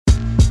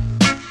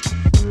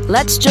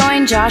Let's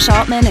join Josh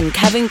Altman and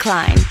Kevin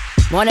Klein.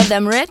 One of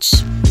them rich,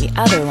 the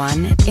other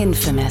one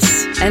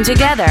infamous. And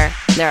together,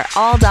 they're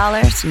all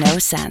dollars, no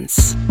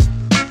cents.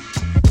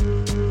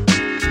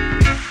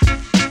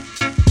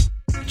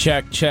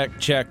 Check, check,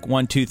 check.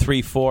 1, 2,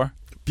 3, 4.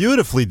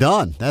 Beautifully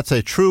done. That's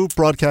a true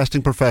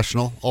broadcasting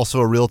professional, also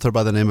a realtor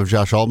by the name of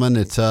Josh Altman.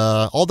 It's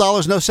all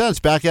dollars, no cents.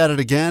 Back at it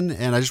again,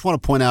 and I just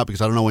want to point out,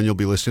 because I don't know when you'll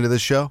be listening to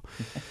this show,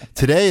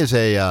 today's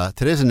a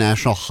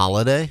national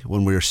holiday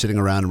when we were sitting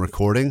around and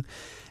recording,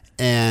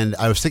 and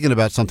I was thinking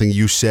about something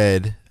you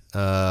said,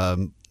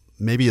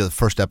 maybe the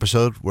first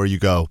episode, where you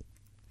go,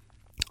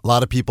 a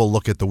lot of people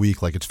look at the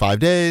week like it's 5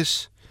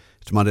 days,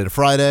 it's Monday to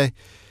Friday,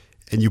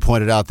 and you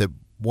pointed out that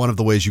one of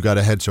the ways you got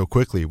ahead so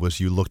quickly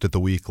was you looked at the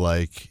week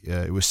like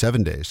it was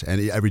 7 days,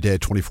 and every day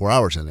had 24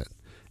 hours in it.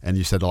 And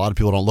you said a lot of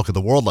people don't look at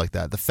the world like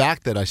that. The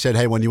fact that I said,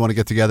 hey, when do you want to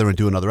get together and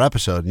do another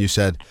episode? And you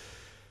said,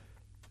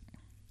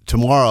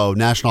 tomorrow,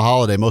 national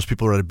holiday, most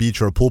people are at a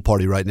beach or a pool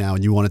party right now,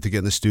 and you wanted to get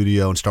in the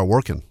studio and start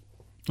working.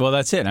 Well,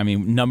 that's it. I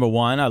mean, number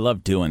one, I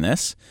love doing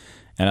this,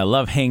 and I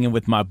love hanging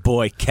with my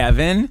boy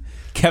Kevin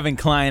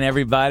Klein,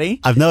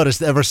 everybody. I've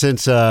noticed ever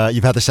since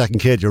you've had the second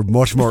kid, you're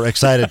much more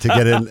excited to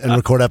get in and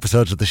record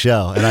episodes of the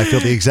show, and I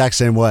feel the exact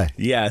same way.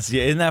 Yes.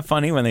 Isn't that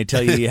funny when they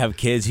tell you have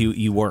kids,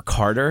 you work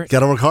harder? Got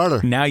to work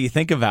harder. Now you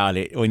think about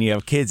it, when you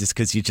have kids, it's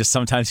because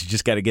sometimes you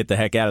just got to get the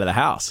heck out of the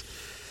house.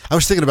 I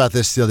was thinking about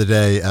this the other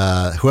day.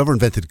 Whoever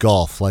invented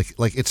golf, like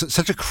it's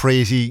such a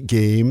crazy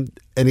game,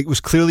 and it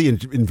was clearly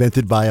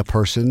invented by a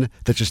person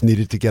that just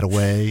needed to get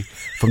away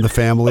from the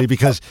family,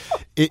 because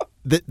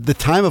the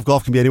time of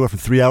golf can be anywhere from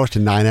 3 hours to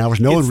 9 hours.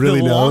 No one really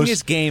knows. It's the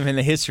longest game in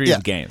the history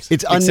of games.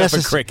 It's except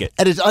for cricket,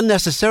 and it's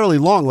unnecessarily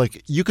long.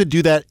 Like you could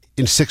do that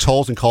in 6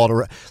 holes and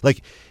call it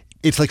like.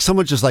 It's like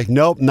someone just like,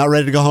 nope, not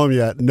ready to go home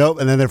yet. Nope.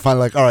 And then they're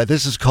finally like, all right,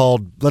 this is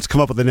called, let's come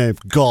up with a name.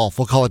 Golf.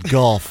 We'll call it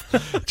golf.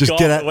 Just golf,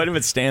 get out. What if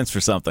it stands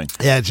for something?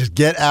 Yeah, just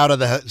get out of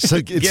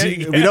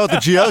the, we know what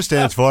the GO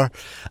stands for.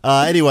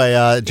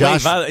 Anyway,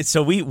 Josh. Wait,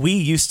 so we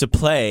used to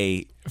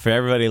play, for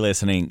everybody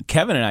listening,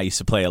 Kevin and I used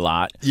to play a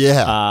lot.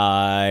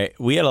 Yeah.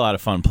 We had a lot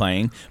of fun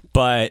playing,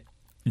 but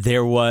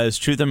there was,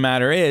 truth of the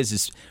matter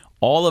is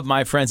all of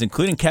my friends,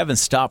 including Kevin,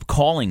 stopped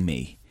calling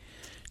me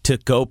to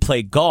go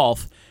play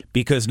golf.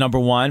 Because number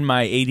one,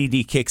 my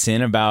ADD kicks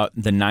in about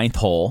the 9th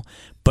hole,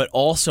 but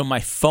also my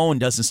phone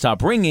doesn't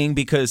stop ringing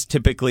because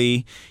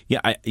typically,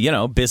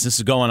 business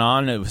is going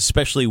on,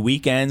 especially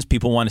weekends.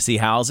 People want to see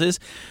houses.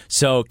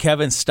 So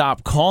Kevin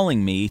stopped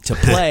calling me to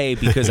play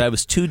because I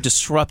was too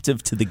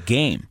disruptive to the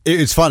game.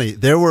 It's funny.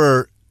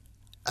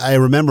 I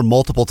remember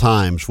multiple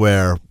times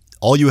where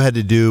all you had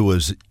to do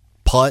was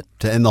putt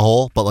to end the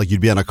hole, but like you'd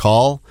be on a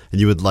call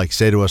and you would like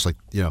say to us like,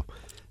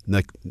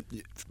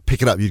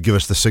 pick it up. You'd give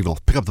us the signal.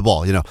 Pick up the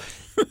ball.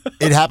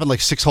 It happened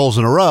like 6 holes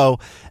in a row,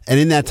 and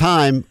in that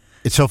time,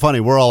 it's so funny.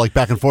 We're all like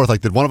back and forth.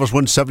 Like, did one of us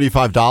win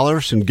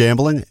 $75 in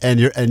gambling? And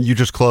you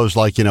just closed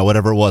like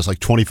whatever it was, like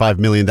 $25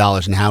 million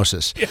in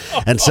houses.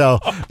 And so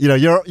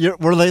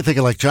we're late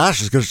thinking like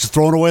Josh is just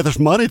throwing away this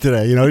money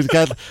today.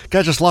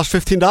 Guy just lost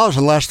 $15 in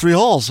the last 3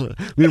 holes.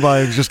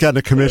 Meanwhile, he's just gotten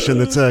a commission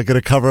that's going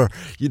to cover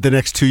the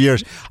next 2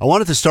 years. I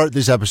wanted to start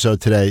this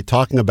episode today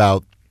talking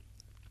about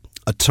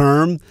a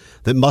term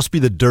that must be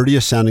the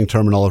dirtiest sounding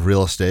term in all of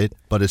real estate,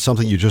 but it's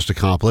something you just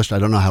accomplished. I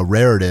don't know how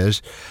rare it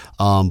is,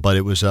 but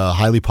it was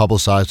highly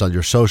publicized on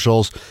your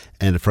socials.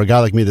 And for a guy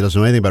like me that doesn't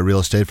know anything about real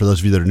estate, for those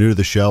of you that are new to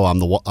the show, I'm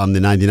the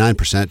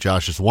 99%.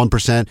 Josh is the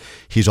 1%.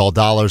 He's all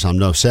dollars. I'm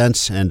no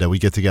cents. And we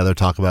get together,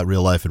 talk about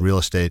real life and real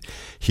estate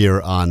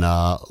here on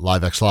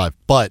LiveX Live.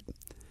 But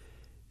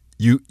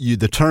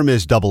the term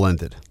is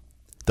double-ended.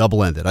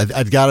 Double-ended.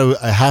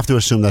 I have to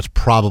assume that's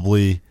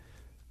probably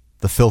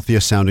the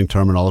filthiest sounding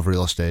term in all of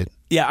real estate.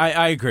 Yeah,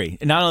 I agree.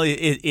 Not only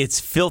it's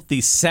filthy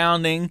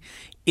sounding,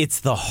 it's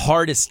the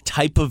hardest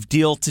type of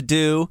deal to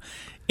do.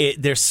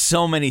 There's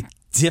so many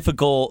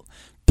difficult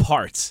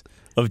parts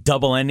of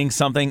double ending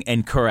something,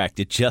 and correct,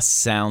 it just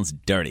sounds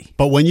dirty.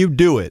 But when you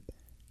do it,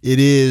 it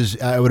is,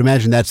 I would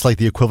imagine that's like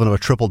the equivalent of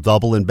a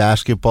triple-double in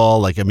basketball.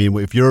 Like, I mean,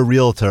 if you're a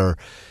realtor,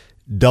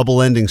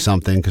 double ending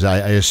something, because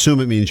I assume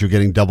it means you're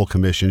getting double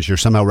commissions. You're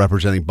somehow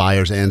representing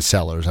buyers and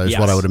sellers, is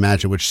what I would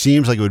imagine, which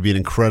seems like it would be an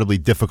incredibly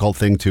difficult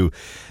thing to,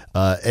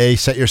 A,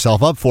 set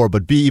yourself up for,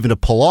 but B, even to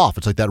pull off.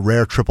 It's like that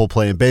rare triple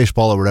play in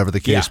baseball or whatever the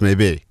case may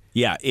be.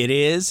 Yeah, it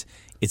is.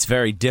 It's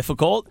very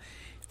difficult.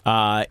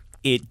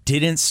 It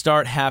didn't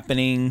start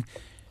happening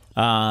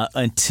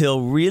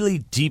until really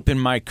deep in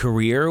my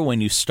career, when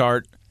you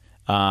start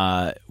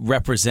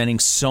representing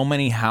so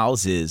many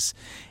houses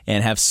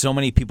and have so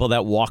many people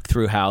that walk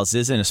through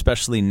houses, and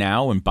especially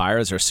now when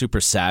buyers are super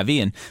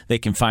savvy and they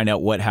can find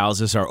out what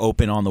houses are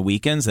open on the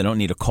weekends. They don't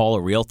need to call a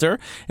realtor,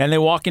 and they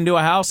walk into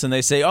a house and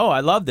they say, oh,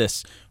 I love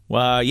this.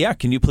 Well, yeah,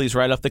 can you please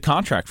write up the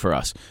contract for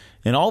us?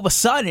 And all of a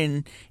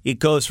sudden, it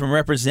goes from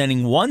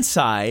representing one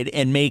side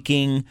and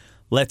making,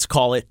 let's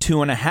call it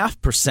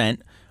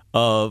 2.5%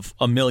 of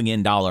 $1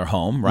 million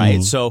home,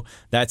 right? So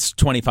that's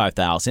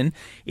 $25,000.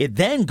 It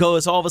then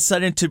goes all of a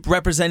sudden to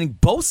representing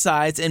both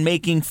sides and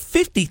making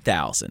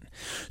 $50,000.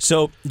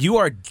 So you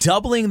are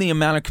doubling the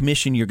amount of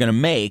commission you're going to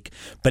make,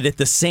 but at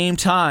the same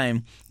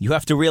time, you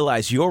have to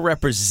realize you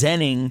have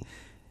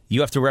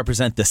to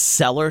represent the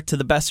seller to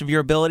the best of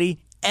your ability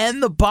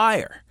and the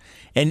buyer,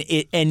 and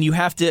you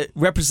have to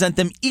represent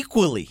them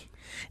equally.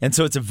 And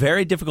so it's a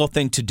very difficult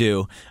thing to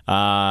do.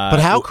 But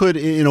how could,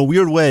 in a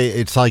weird way,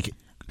 it's like,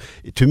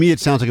 to me, it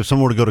sounds like if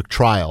someone were to go to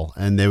trial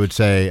and they would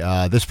say,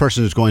 this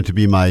person is going to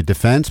be my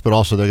defense, but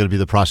also they're going to be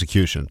the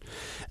prosecution.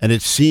 And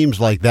it seems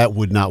like that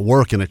would not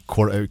work in a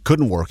court. It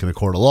couldn't work in a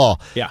court of law.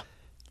 Yeah.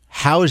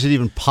 How is it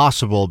even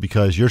possible?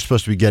 Because you're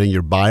supposed to be getting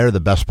your buyer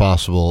the best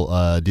possible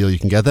deal you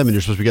can get them, and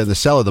you're supposed to be getting the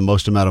seller the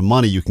most amount of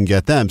money you can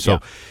get them. So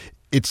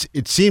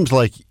it seems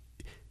like,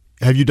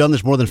 have you done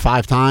this more than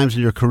 5 times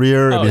in your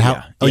career? You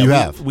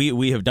have.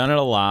 We have done it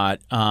a lot.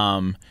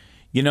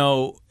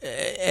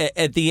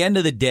 At the end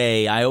of the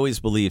day, I always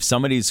believe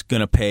somebody's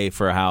going to pay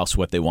for a house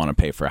what they want to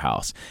pay for a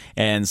house,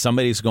 and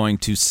somebody's going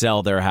to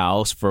sell their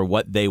house for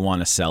what they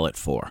want to sell it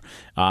for.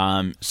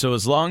 So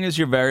as long as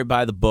you're very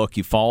by the book,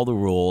 you follow the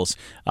rules,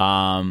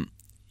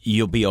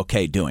 you'll be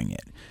okay doing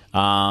it.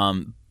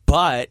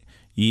 But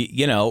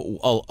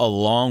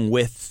along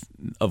with,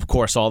 of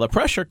course, all the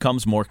pressure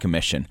comes more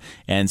commission.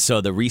 And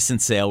so the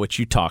recent sale, which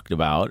you talked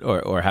about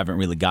or haven't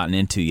really gotten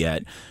into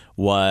yet,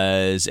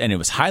 it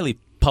was highly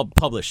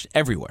published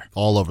everywhere.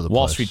 All over the place.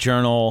 Wall Street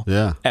Journal.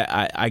 Yeah.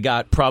 I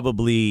got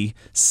probably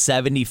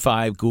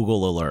 75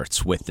 Google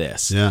alerts with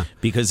this. Yeah.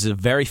 Because it's a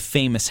very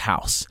famous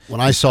house. When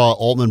I saw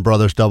Altman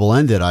Brothers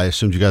double-ended, I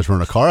assumed you guys were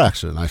in a car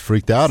accident. I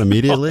freaked out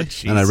immediately.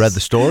 And I read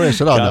the story. I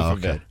said,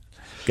 okay.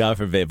 God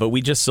forbid. But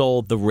we just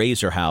sold the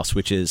Razor House,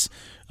 which was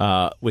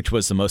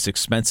the most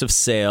expensive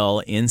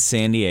sale in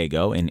San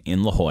Diego,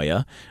 in La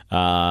Jolla,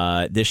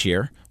 this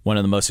year. One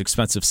of the most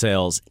expensive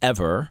sales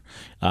ever.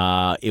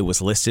 It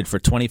was listed for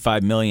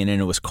 $25 million, and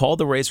it was called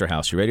the Razor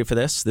House. You ready for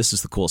this? This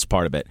is the coolest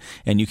part of it.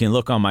 And you can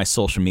look on my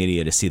social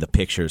media to see the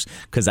pictures,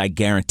 because I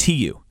guarantee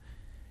you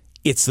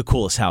it's the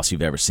coolest house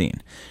you've ever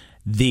seen.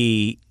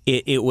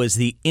 It was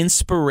the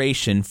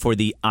inspiration for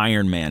the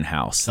Iron Man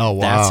house. Oh,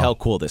 wow. That's how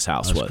cool this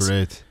house was. That's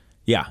great.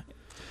 Yeah.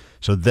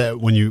 So that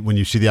when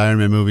you see the Iron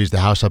Man movies, the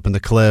house up in the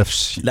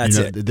cliffs, that's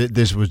it.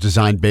 This was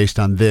designed based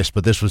on this,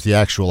 but this was the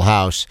actual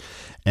house,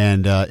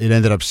 and it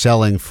ended up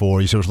selling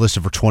for. You said it was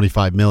listed for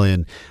 $25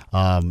 million.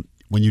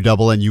 When you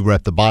double in, you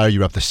rep the buyer,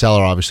 you rep the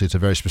seller. Obviously, it's a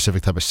very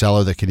specific type of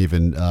seller that can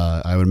even.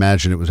 I would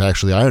imagine it was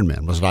actually Iron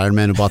Man. Was it Iron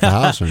Man who bought the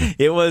house? Or?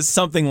 It was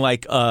something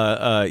like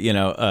a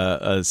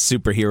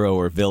superhero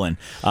or villain.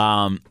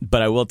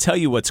 But I will tell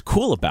you what's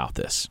cool about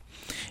this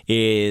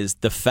is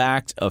the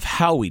fact of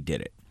how we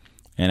did it.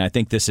 And I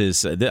think this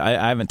is,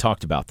 I haven't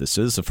talked about this,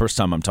 so this is the first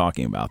time I'm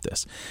talking about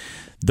this.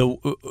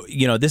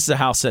 This is a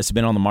house that's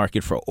been on the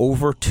market for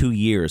over 2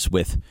 years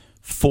with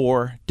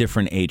 4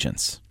 different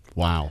agents.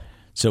 Wow.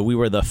 So we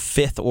were the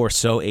 5th or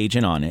so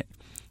agent on it.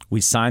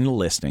 We signed the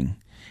listing,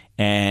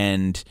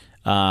 and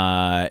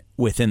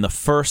within the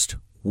first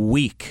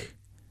week,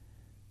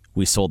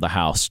 we sold the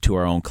house to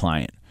our own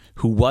client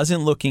who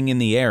wasn't looking in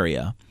the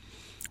area,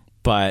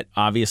 but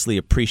obviously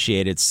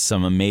appreciated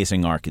some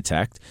amazing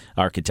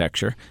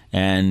architecture,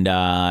 and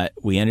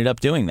we ended up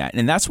doing that.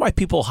 And that's why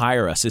people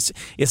hire us.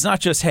 It's not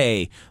just,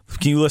 hey,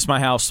 can you list my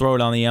house, throw it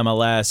on the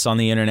MLS, on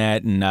the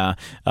internet, and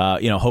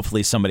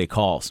hopefully somebody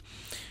calls.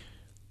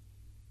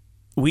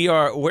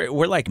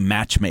 We're like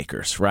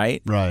matchmakers,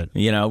 right? Right.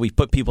 We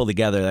put people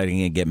together that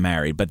can get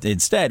married, but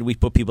instead we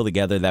put people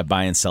together that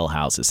buy and sell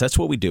houses. That's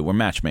what we do. We're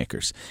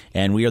matchmakers,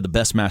 and we are the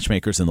best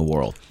matchmakers in the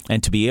world.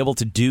 And to be able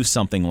to do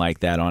something like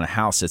that on a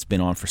house that's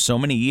been on for so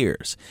many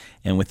years,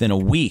 and within a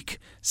week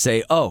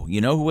say, oh, you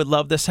know who would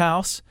love this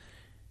house?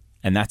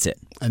 And that's it.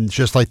 And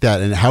just like that.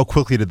 And how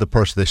quickly did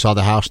they saw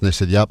the house and they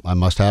said, yep, I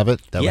must have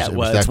it?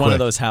 It's one of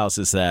those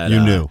houses that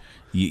you knew.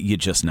 You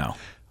just know.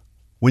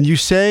 When you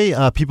say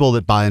people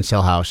that buy and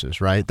sell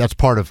houses, right, that's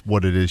part of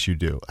what it is you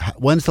do.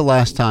 When's the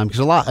last time? Because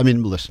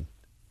listen,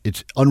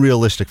 it's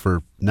unrealistic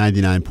for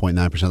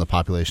 99.9% of the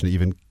population to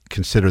even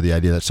consider the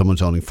idea that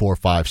someone's owning 4,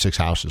 5, 6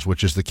 houses,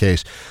 which is the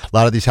case. A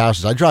lot of these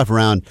houses, I drive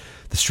around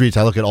the streets,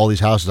 I look at all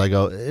these houses, I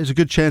go, there's a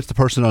good chance the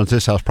person that owns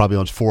this house probably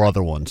owns 4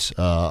 other ones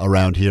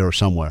around here or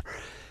somewhere.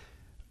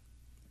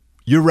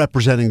 You're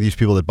representing these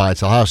people that buy and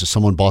sell houses.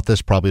 Someone bought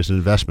this probably as an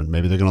investment.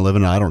 Maybe they're going to live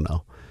in it. I don't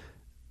know.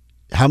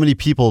 How many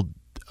people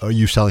are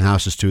you selling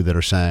houses to that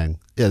are saying,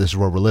 yeah, this is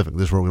where we're living.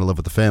 This is where we're going to live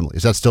with the family?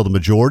 Is that still the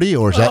majority,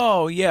 or is that?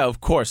 Oh, yeah, of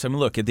course.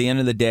 Look, at the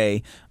end of the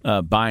day,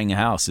 buying a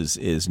house is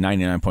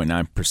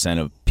 99.9%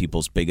 of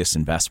people's biggest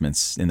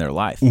investments in their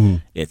life.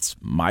 Mm-hmm. It's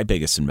my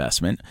biggest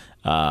investment.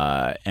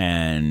 So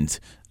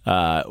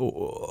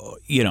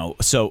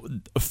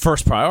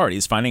first priority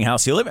is finding a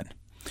house you live in.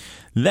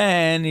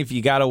 Then, if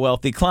you got a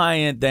wealthy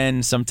client,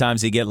 then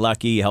sometimes you get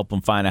lucky. You help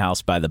them find a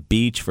house by the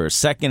beach for a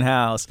second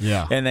house.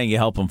 Yeah. And then you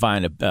help them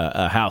find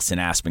a house in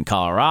Aspen,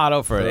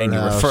 Colorado, and you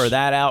refer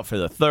that out for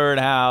the third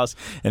house.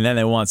 And then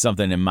they want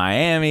something in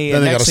Miami.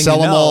 Then they got to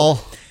sell them all.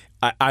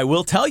 I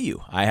will tell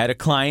you, I had a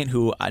client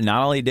who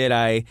not only did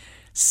I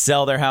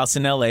sell their house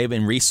in L.A.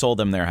 and resold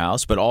them their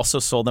house, but also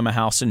sold them a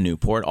house in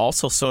Newport,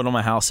 also sold them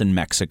a house in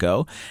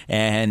Mexico,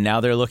 and now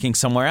they're looking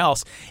somewhere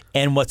else.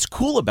 And what's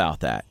cool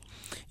about that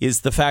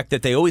is the fact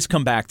that they always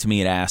come back to me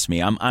and ask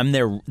me. I'm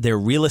their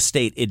real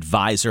estate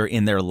advisor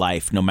in their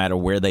life, no matter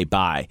where they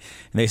buy.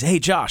 And they say, "Hey,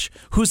 Josh,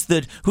 who's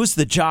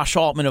the Josh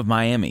Altman of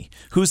Miami?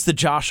 Who's the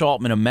Josh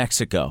Altman of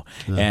Mexico?"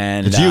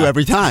 And it's you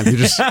every time. You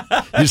just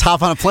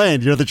hop on a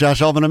plane. You're the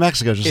Josh Altman of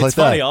Mexico, just like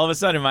that. It's funny. All of a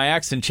sudden, my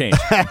accent changed.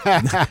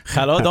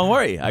 Hello, don't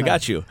worry, I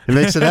got you. It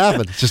makes it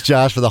happen. It's just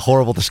Josh with a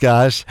horrible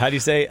disguise. How do you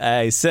say?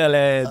 I sell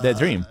the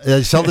dream.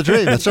 Sell the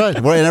dream. That's right.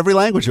 In every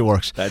language, it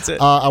works. That's it.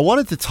 I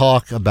wanted to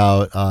talk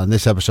about in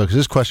this episode, because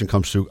this question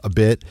comes through a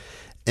bit,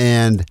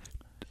 and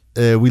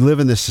we live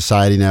in this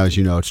society now, as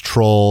you know. It's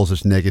trolls,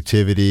 it's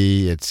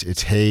negativity,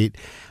 it's hate.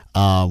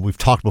 We've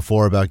talked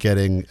before about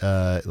getting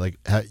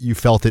how you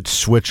felt it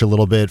switch a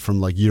little bit from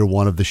like year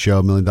one of the show,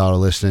 $1 Million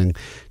Listing,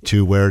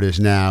 to where it is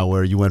now,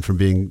 where you went from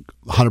being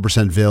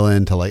 100%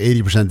 villain to like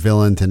 80%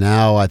 villain to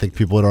now I think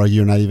people would argue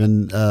you're not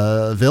even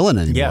villain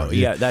anymore.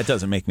 Yeah, that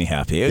doesn't make me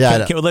happy.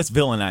 Yeah, let's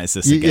villainize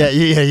this again.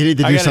 Yeah, you need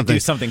to do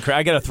something.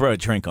 I got to throw a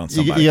drink on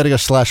somebody. You got to go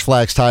slash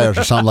flags tires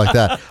or something like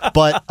that.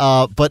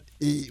 But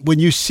when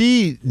you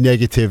see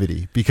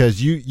negativity,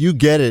 because you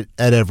get it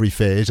at every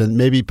phase, and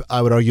maybe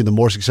I would argue the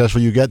more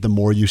successful you get, the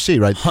more you see,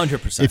 right?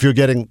 100%. If you're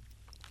getting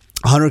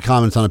 100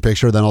 comments on a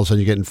picture, then all of a sudden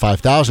you're getting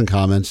 5,000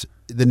 comments,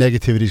 the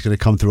negativity is going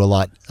to come through a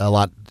lot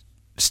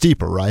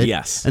steeper, right?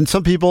 Yes. And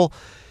some people,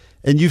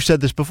 and you've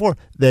said this before,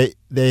 they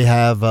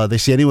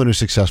see anyone who's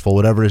successful,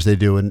 whatever it is they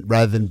do, and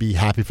rather than be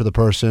happy for the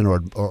person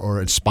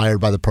or inspired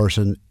by the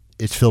person,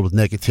 it's filled with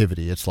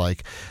negativity. It's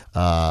like,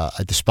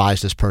 I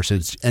despise this person.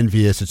 It's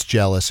envious. It's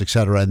jealous,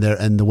 etc.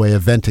 And the way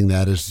of venting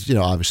that is,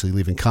 obviously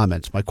leaving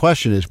comments. My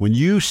question is, when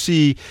you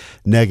see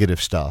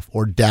negative stuff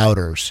or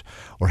doubters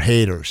or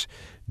haters,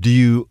 do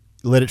you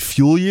let it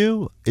fuel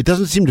you? It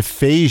doesn't seem to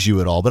phase you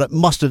at all, but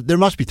there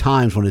must be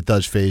times when it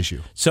does phase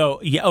you.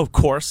 So, yeah, of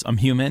course, I'm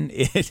human.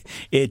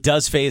 It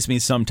does phase me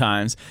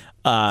sometimes.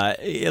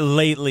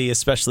 Lately,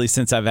 especially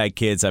since I've had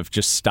kids, I've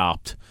just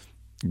stopped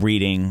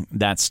reading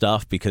that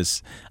stuff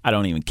because I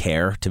don't even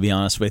care, to be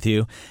honest with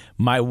you.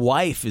 My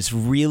wife is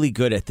really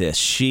good at this.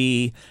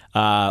 She,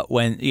 now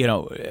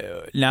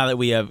that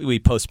we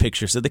post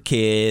pictures of the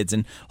kids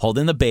and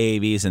holding the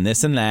babies and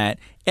this and that,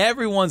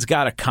 everyone's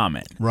got a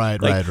comment. Right.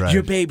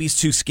 Your baby's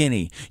too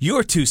skinny.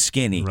 You're too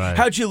skinny. Right.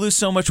 How'd you lose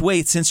so much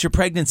weight since your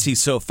pregnancy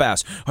so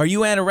fast? Are you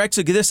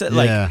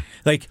anorexic?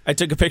 Like I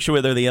took a picture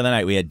with her the other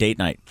night. We had date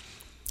night.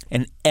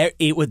 And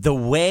the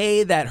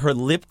way that her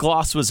lip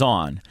gloss was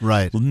on,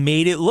 right,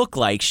 made it look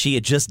like she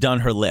had just done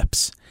her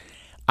lips.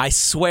 I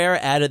swear,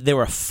 there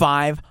were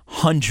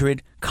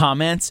 500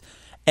 comments.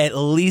 At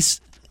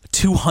least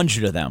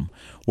 200 of them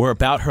were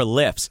about her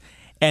lips.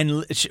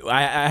 And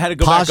I had to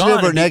go positive back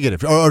on. Positive or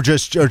negative, or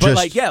just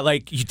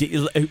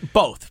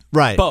both,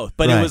 right? Both,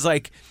 but right. It was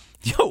like,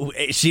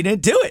 she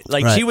didn't do it.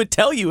 Like, right. She would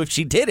tell you if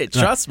she did it.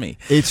 Trust me.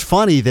 It's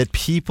funny that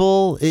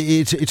people.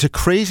 It's a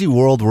crazy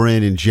world we're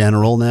in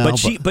general now.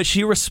 But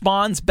she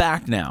responds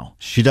back now.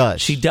 She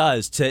does. She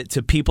does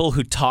to people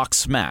who talk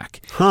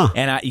smack. Huh?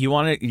 And you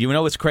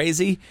know what's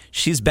crazy?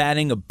 She's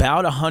batting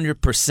about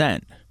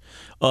 100%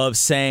 of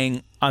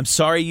saying, "I'm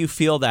sorry you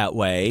feel that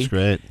way. That's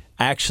great.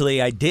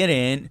 Actually, I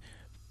didn't.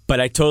 But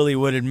I totally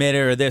would admit it,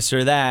 or this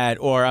or that,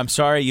 or I'm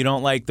sorry you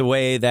don't like the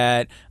way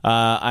that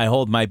I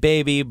hold my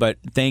baby, but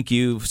thank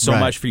you so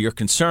much for your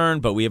concern.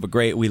 But we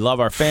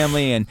love our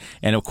family, and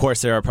of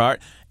course they're our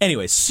part."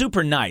 Anyway,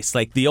 super nice,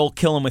 like the old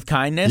kill 'em with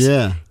kindness.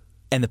 Yeah.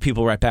 And the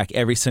people write back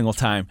every single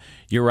time,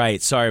 "You're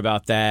right, sorry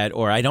about that,"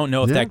 or "I don't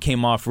know if that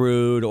came off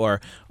rude,"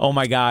 or "Oh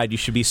my God, you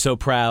should be so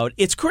proud."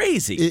 It's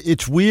crazy.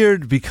 It's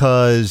weird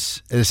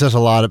because it says a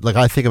lot of, like,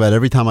 I think about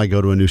every time I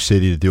go to a new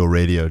city to do a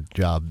radio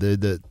job,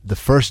 the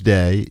first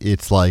day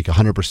it's like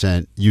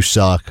 100%, you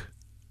suck,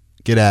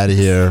 get out of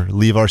here,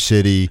 leave our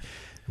city,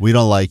 we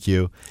don't like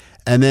you.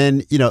 And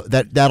then,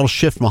 that'll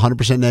shift from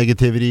 100%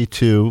 negativity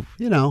to,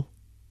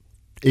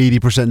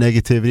 80%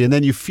 negativity, and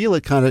then you feel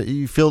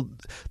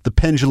the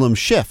pendulum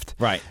shift.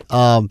 Right.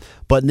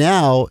 But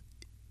now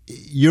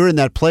you're in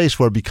that place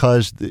where,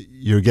 because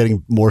you're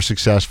getting more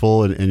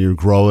successful and you're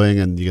growing,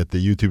 and you get the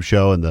YouTube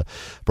show and the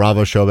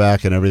Bravo show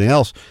back and everything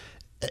else,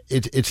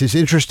 it's this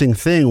interesting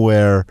thing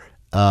where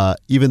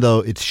even though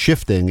it's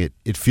shifting,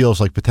 it feels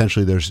like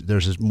potentially there's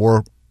this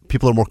more,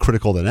 people are more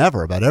critical than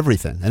ever about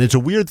everything. And it's a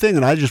weird thing,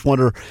 and I just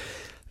wonder,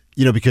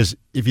 because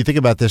if you think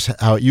about this,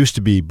 how it used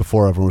to be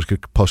before everyone was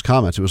going to post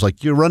comments, it was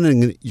like you're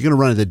going to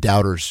run into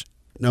doubters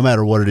no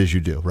matter what it is you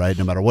do, right?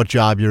 No matter what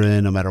job you're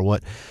in, no matter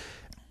what.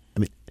 I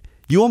mean,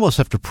 you almost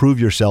have to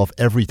prove yourself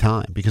every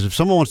time, because if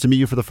someone wants to meet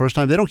you for the first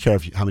time, they don't care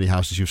how many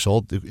houses you've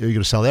sold. You're going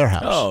to sell their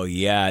house. Oh,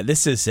 yeah.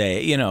 This is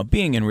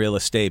being in real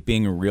estate,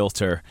 being a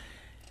realtor,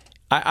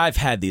 I've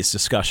had these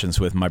discussions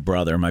with my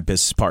brother, my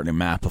business partner,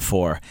 Matt,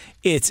 before.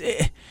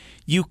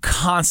 You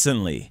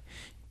constantly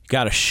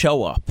got to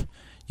show up.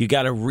 You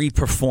got to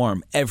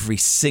reperform every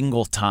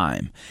single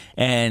time.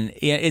 And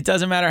it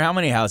doesn't matter how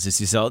many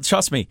houses you sell.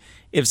 Trust me,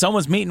 if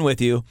someone's meeting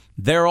with you,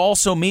 they're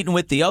also meeting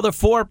with the other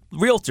 4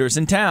 realtors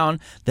in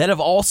town that have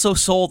also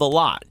sold a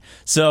lot.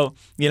 So,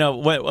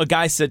 what a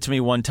guy said to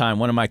me one time,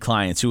 one of my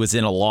clients who was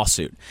in a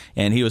lawsuit,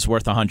 and he was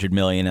worth $100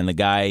 million, and the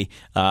guy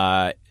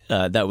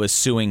that was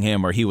suing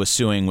him or he was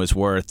suing was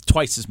worth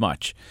twice as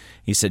much.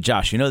 He said,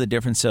 Josh, you know the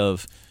difference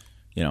of,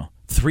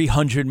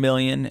 $300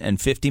 million and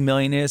 $50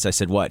 million is? I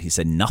said, what? He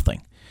said,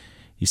 nothing.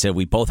 He said,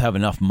 we both have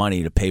enough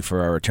money to pay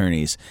for our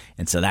attorneys,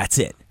 and so that's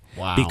it.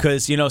 Wow.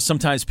 Because,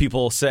 sometimes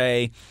people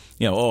say,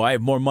 oh, I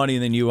have more money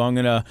than you, I'm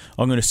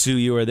gonna sue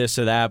you or this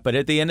or that. But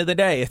at the end of the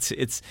day,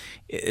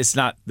 it's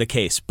not the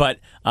case. But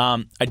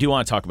I do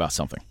want to talk about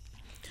something.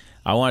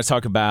 I want to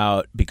talk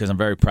about, because I'm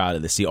very proud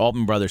of this, the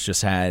Altman brothers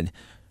just had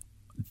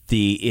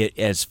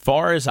as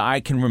far as I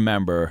can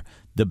remember,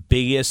 the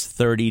biggest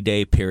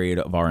 30-day period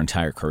of our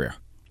entire career.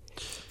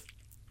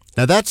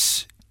 Now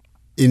that's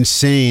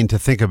insane to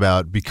think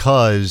about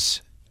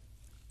because,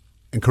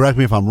 and correct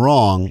me if I'm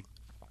wrong,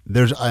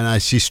 and I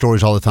see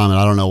stories all the time, and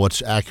I don't know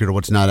what's accurate or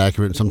what's not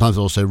accurate. And sometimes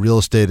they'll say real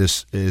estate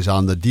is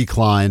on the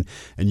decline,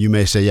 and you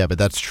may say, yeah, but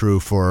that's true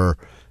for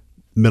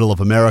middle of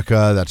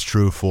America. That's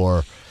true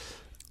for.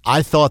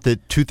 I thought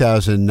that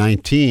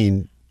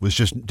 2019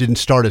 didn't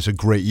start as a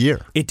great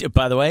year.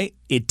 By the way,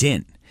 it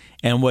didn't.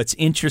 And what's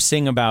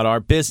interesting about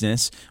our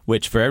business,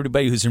 which for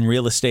everybody who's in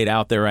real estate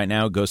out there right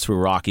now, goes through a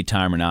rocky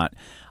time or not,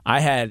 I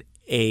had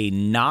a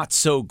not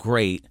so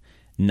great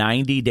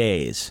 90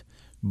 days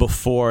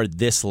before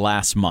this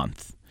last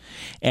month.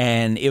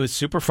 And it was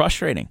super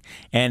frustrating.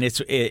 And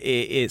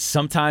it's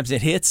sometimes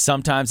it hits,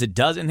 sometimes it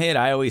doesn't hit.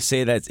 I always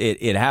say that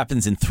it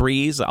happens in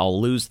threes. I'll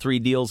lose 3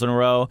 deals in a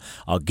row.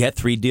 I'll get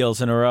 3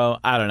 deals in a row.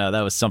 I don't know.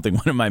 That was something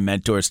one of my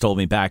mentors told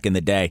me back in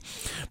the day.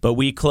 But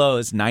we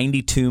closed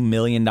 $92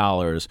 million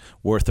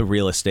worth of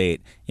real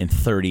estate in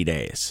 30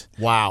 days.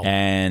 Wow.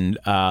 And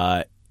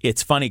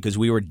it's funny because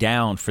we were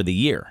down for the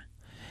year.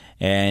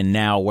 And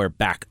now we're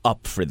back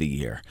up for the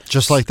year.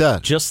 Just like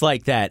that. Just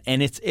like that.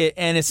 And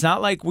it's not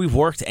like we've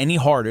worked any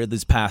harder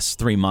this past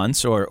 3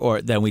 months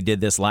or than we did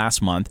this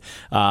last month.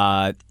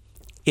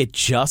 It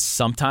just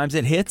sometimes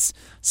it hits,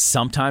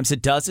 sometimes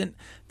it doesn't.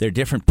 There are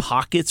different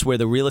pockets where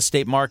the real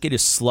estate market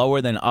is slower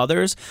than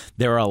others.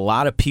 There are a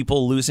lot of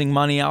people losing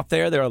money out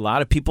there. There are a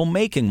lot of people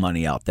making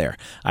money out there.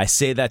 I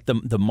say that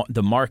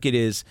the market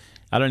is.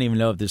 I don't even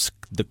know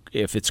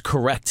if it's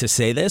correct to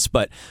say this,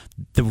 but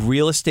the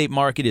real estate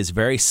market is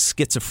very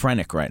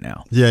schizophrenic right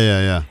now.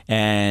 Yeah.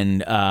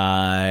 And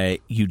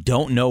you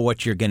don't know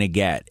what you're going to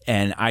get.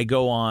 And I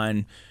go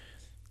on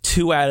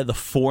 2 out of the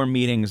 4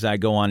 meetings I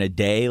go on a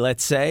day,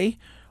 let's say,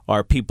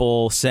 are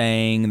people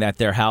saying that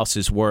their house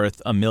is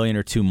worth $1 million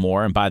or $2 million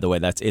more. And by the way,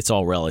 it's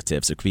all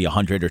relative. So it could be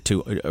 100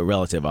 or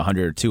 100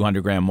 or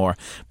 200 grand more.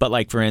 But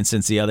like, for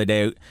instance, the other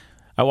day,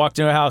 I walked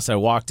into a house. I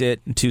walked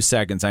it in 2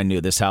 seconds. I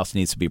knew this house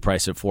needs to be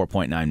priced at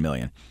 $4.9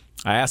 million.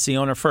 I asked the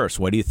owner first,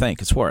 what do you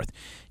think it's worth?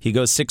 He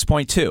goes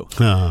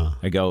 6.2.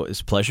 I go,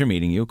 it's a pleasure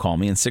meeting you. Call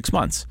me in 6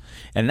 months.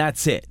 And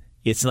that's it.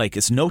 It's like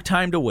it's no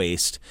time to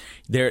waste.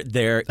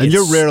 And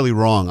you're rarely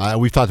wrong.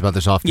 We've talked about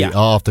this off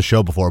the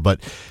show before,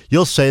 but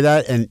you'll say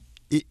that, and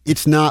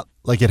it's not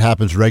like it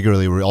happens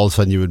regularly where all of a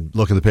sudden you would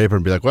look in the paper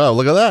and be like, wow,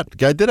 look at that. The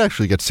guy did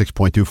actually get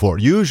 6.24.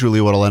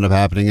 Usually what will end up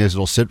happening is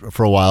it'll sit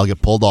for a while,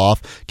 get pulled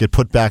off, get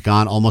put back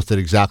on almost at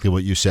exactly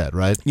what you said,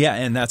 right? Yeah,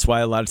 and that's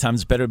why a lot of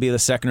times it's better to be the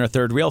second or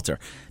third realtor.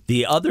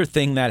 The other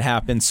thing that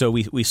happened, so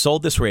we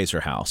sold this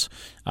Razor house,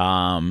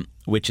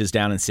 which is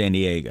down in San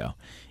Diego.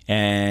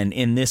 And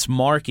in this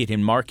market,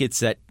 in markets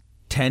that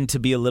tend to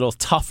be a little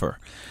tougher,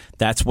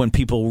 that's when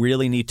people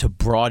really need to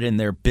broaden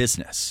their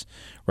business,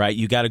 right?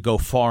 You got to go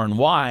far and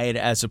wide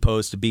as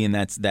opposed to being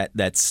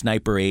that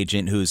sniper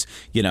agent who's,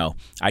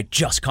 I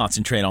just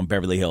concentrate on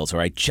Beverly Hills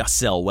or I just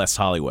sell West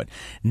Hollywood.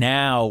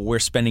 Now we're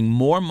spending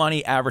more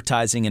money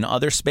advertising in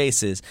other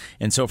spaces.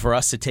 And so for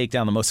us to take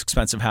down the most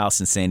expensive house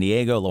in San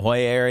Diego, La Jolla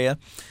area,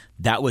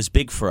 that was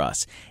big for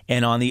us.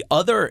 And on the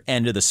other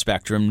end of the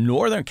spectrum,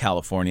 Northern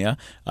California,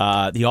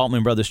 the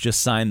Altman brothers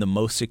just signed the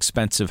most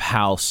expensive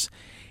house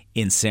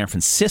in San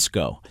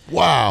Francisco.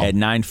 Wow. At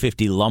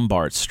 950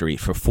 Lombard Street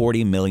for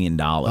 $40 million.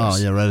 Oh,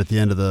 yeah, right at the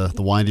end of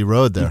the windy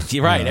road there.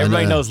 You're right.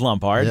 Everybody knows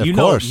Lombard. Yeah, of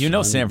course. You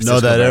know San Francisco.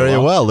 Know that area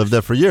well. Lived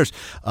there for years.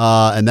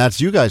 And that's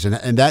you guys.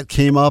 And that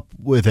came up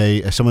with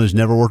someone who's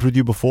never worked with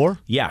you before?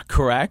 Yeah,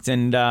 correct.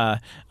 And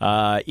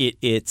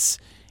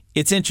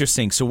it's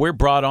interesting. So we're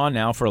brought on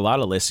now for a lot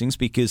of listings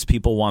because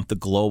people want the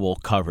global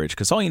coverage.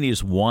 Because all you need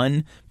is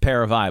one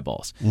pair of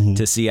eyeballs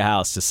to see a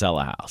house, to sell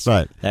a house.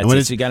 Right. That's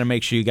it. So you got to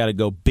make sure you got to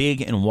go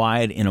big and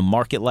wide in a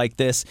market like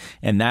this,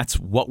 and that's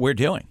what we're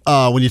doing.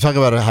 When you talk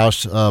about a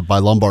house by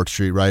Lombard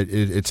Street, right?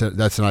 That's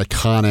an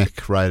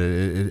iconic, right?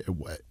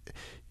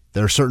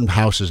 There are certain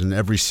houses in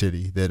every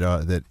city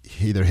that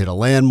either hit a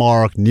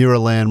landmark, near a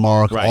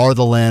landmark, right, are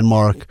the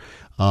landmark.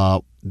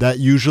 That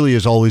usually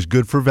is always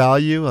good for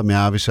value. I mean,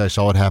 obviously, I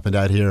saw what happened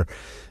out here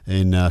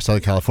in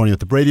Southern California with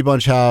the Brady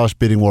Bunch house,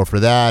 bidding more for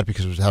that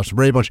because it was the house of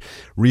Brady Bunch.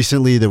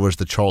 Recently, there was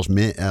the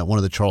one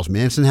of the Charles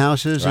Manson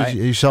houses. Right.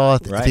 You saw. I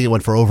Right. think it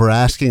went for over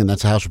asking, and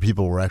that's a house where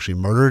people were actually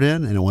murdered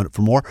in, and it went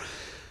for more.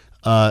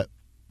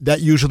 That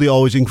usually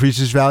always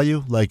increases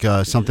value, like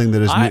something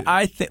that is.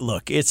 I think.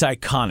 Look, it's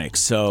iconic.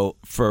 So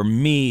for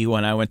me,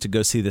 when I went to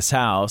go see this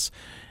house,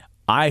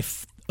 I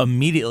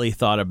immediately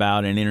thought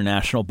about an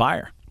international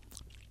buyer.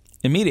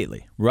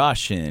 Immediately.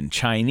 Russian,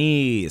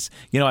 Chinese.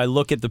 I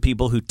look at the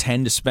people who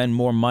tend to spend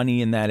more money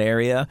in that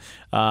area.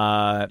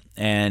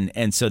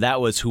 And so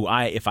that was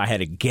if I had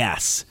to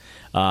guess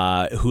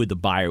who the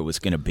buyer was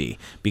going to be,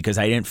 because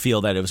I didn't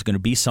feel that it was going to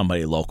be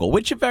somebody local,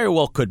 which it very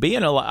well could be.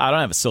 And I don't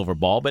have a silver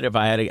ball, but if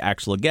I had an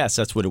actual guess,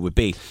 that's what it would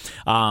be.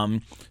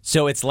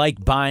 So it's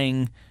like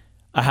buying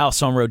a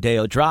house on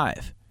Rodeo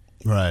Drive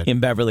in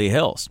Beverly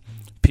Hills.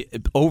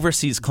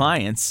 Overseas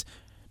clients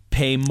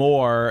pay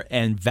more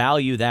and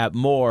value that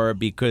more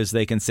because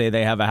they can say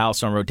they have a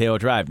house on Rodeo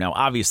Drive. Now,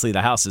 obviously,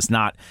 the house is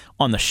not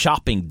on the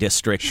shopping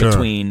district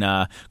between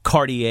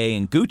Cartier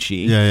and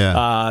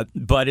Gucci,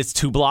 but it's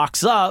 2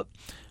 blocks up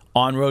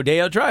on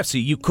Rodeo Drive, so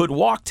you could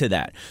walk to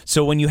that.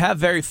 So when you have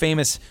very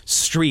famous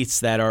streets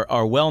that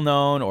are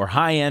well-known or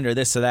high-end or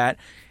this or that,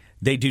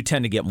 they do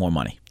tend to get more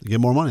money. You get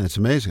more money. That's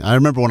amazing. I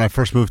remember when I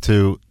first moved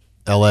to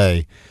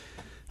L.A.,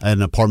 I had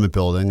an apartment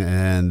building,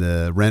 and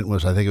the rent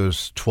was, I think it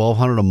was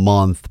 $1,200 a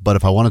month. But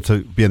if I wanted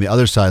to be on the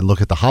other side and look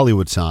at the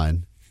Hollywood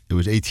sign, it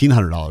was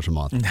 $1,800 a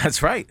month.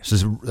 That's right.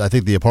 So I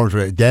think the apartments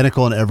were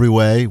identical in every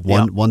way.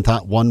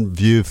 One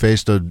view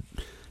faced an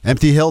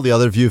empty hill, the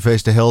other view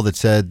faced a hill that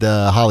said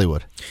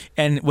Hollywood.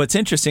 And what's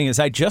interesting is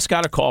I just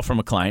got a call from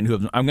a client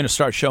who I'm going to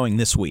start showing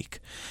this week.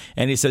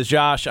 And he says,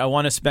 Josh, I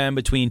want to spend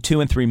between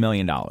 $2 and $3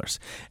 million.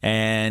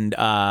 And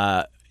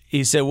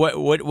he said,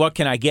 what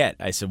can I get?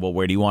 I said, well,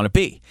 where do you want to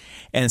be?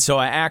 And so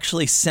I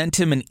actually sent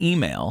him an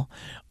email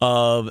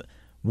of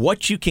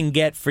what you can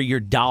get for your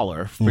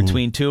dollar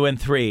between 2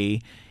 and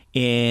 3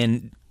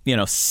 in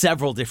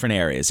several different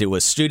areas. It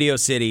was Studio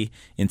City,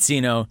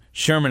 Encino,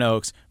 Sherman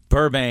Oaks,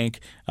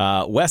 Burbank,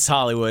 West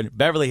Hollywood,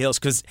 Beverly Hills,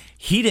 because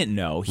he didn't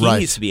know. He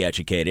needs to be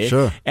educated.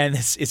 Sure. And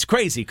it's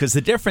crazy because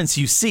the difference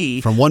you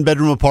see from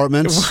 1-bedroom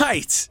apartments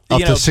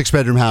up to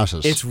 6-bedroom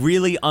houses. It's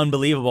really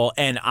unbelievable.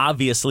 And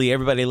obviously,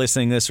 everybody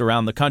listening to this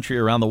around the country,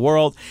 around the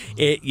world,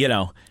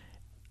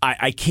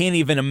 I can't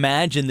even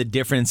imagine the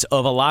difference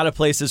of a lot of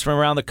places from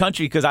around the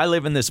country because I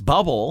live in this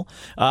bubble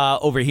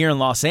over here in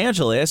Los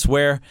Angeles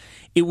where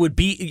it would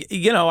be,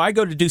 I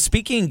go to do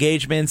speaking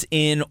engagements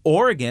in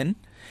Oregon.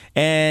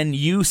 And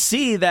you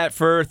see that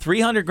for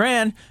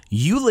 $300,000,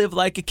 you live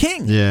like a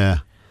king. Yeah.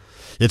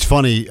 It's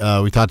funny.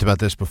 We talked about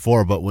this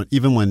before, but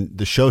even when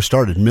the show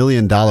started, $1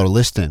 Million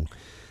Listing,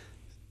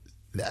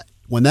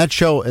 when that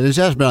show, and it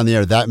has been on the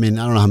air, I don't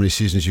know how many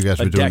seasons you guys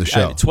have been doing the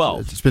show.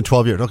 12. It's been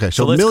 12 years. Okay.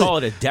 So let's call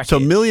it a decade. So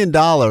 $1 Million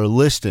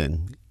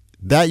Listing,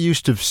 that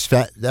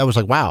was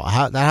like, wow,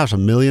 that house $1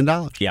 million?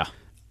 Yeah.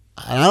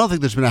 And I don't think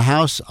there's been a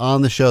house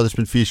on the show that's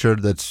been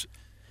featured that's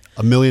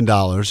 $1 million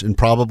in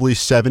probably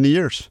 70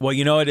 years. Well,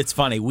 you know what? It's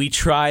funny. We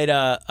try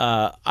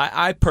to.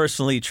 I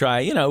personally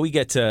try. We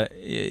get to.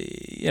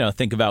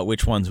 Think about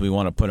which ones we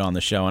want to put on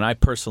the show, and I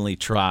personally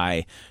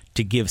try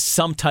to give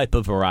some type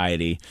of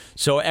variety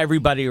so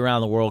everybody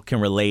around the world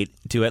can relate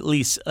to at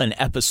least an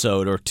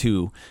episode or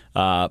two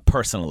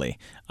personally.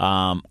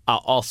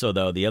 Also,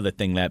 though, the other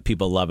thing that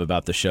people love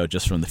about the show,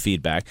 just from the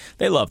feedback,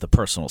 they love the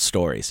personal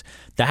stories.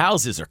 The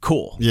houses are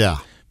cool. Yeah.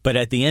 But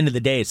at the end of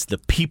the day, it's the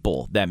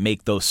people that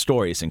make those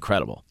stories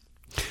incredible.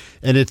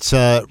 And it's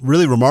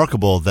really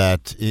remarkable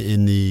that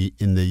in the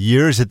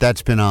years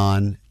that's been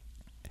on,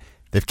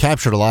 they've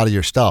captured a lot of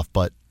your stuff,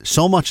 but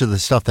so much of the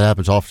stuff that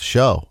happens off the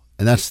show,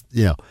 and that's,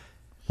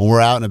 when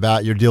we're out and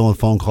about, you're dealing with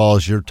phone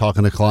calls, you're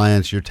talking to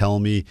clients, you're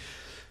telling me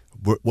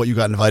what you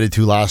got invited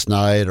to last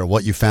night or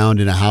what you found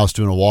in a house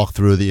doing a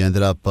walkthrough that you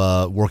ended up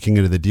working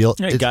into the deal.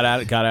 I got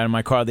out of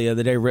my car the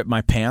other day, ripped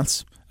my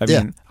pants.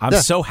 I'm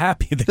so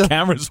happy the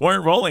cameras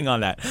weren't rolling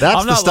on that.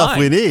 That's the stuff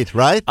we need,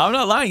 right? I'm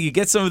not lying. You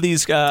get some of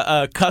these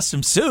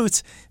custom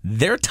suits,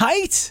 they're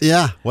tight.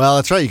 Yeah, well,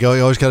 that's right. You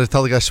always got to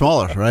tell the guy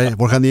smaller, right?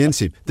 Work on the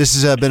inseam. This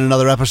has been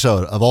another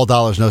episode of All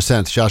Dollars, No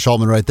Cents. Josh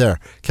Altman right there.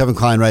 Kevin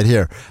Klein right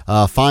here.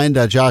 Find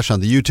Josh on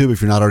the YouTube.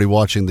 If you're not already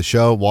watching the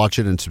show, watch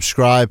it and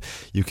subscribe.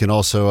 You can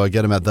also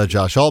get him at The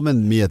Josh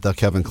Altman, me at The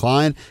Kevin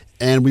Klein.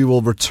 And we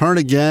will return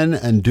again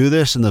and do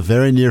this in the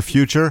very near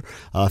future.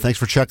 Thanks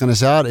for checking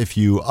us out. If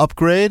you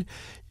upgrade,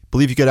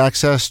 believe you get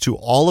access to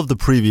all of the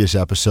previous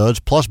episodes,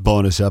 plus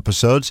bonus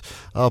episodes,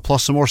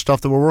 plus some more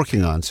stuff that we're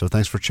working on. So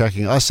thanks for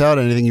checking us out.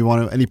 Anything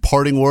any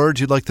parting words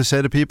you'd like to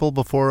say to people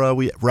before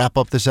we wrap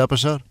up this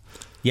episode?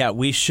 Yeah,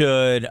 we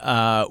should.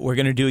 We're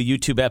going to do a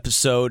YouTube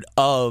episode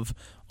of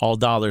All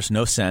Dollars,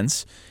 No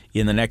Cents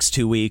in the next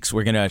 2 weeks.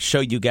 We're going to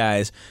show you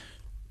guys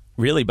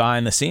really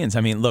behind the scenes.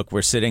 I mean, look,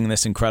 we're sitting in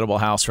this incredible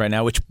house right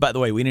now, which, by the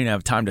way, we didn't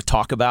have time to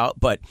talk about,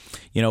 but,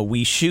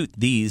 we shoot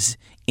these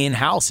in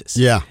houses.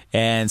 Yeah.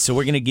 And so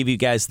we're going to give you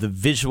guys the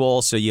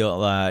visual, so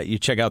you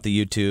check out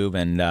the YouTube,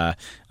 and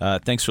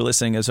thanks for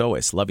listening as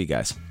always. Love you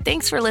guys.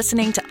 Thanks for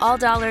listening to All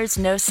Dollars,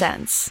 No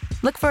Cents.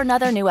 Look for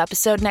another new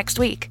episode next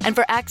week. And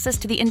for access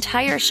to the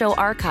entire show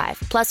archive,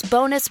 plus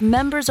bonus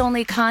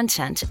members-only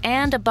content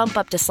and a bump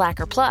up to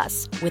Slacker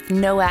Plus with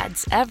no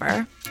ads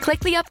ever, click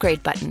the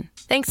upgrade button.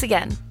 Thanks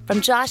again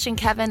from Josh and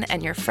Kevin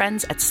and your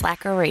friends at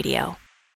Slacker Radio.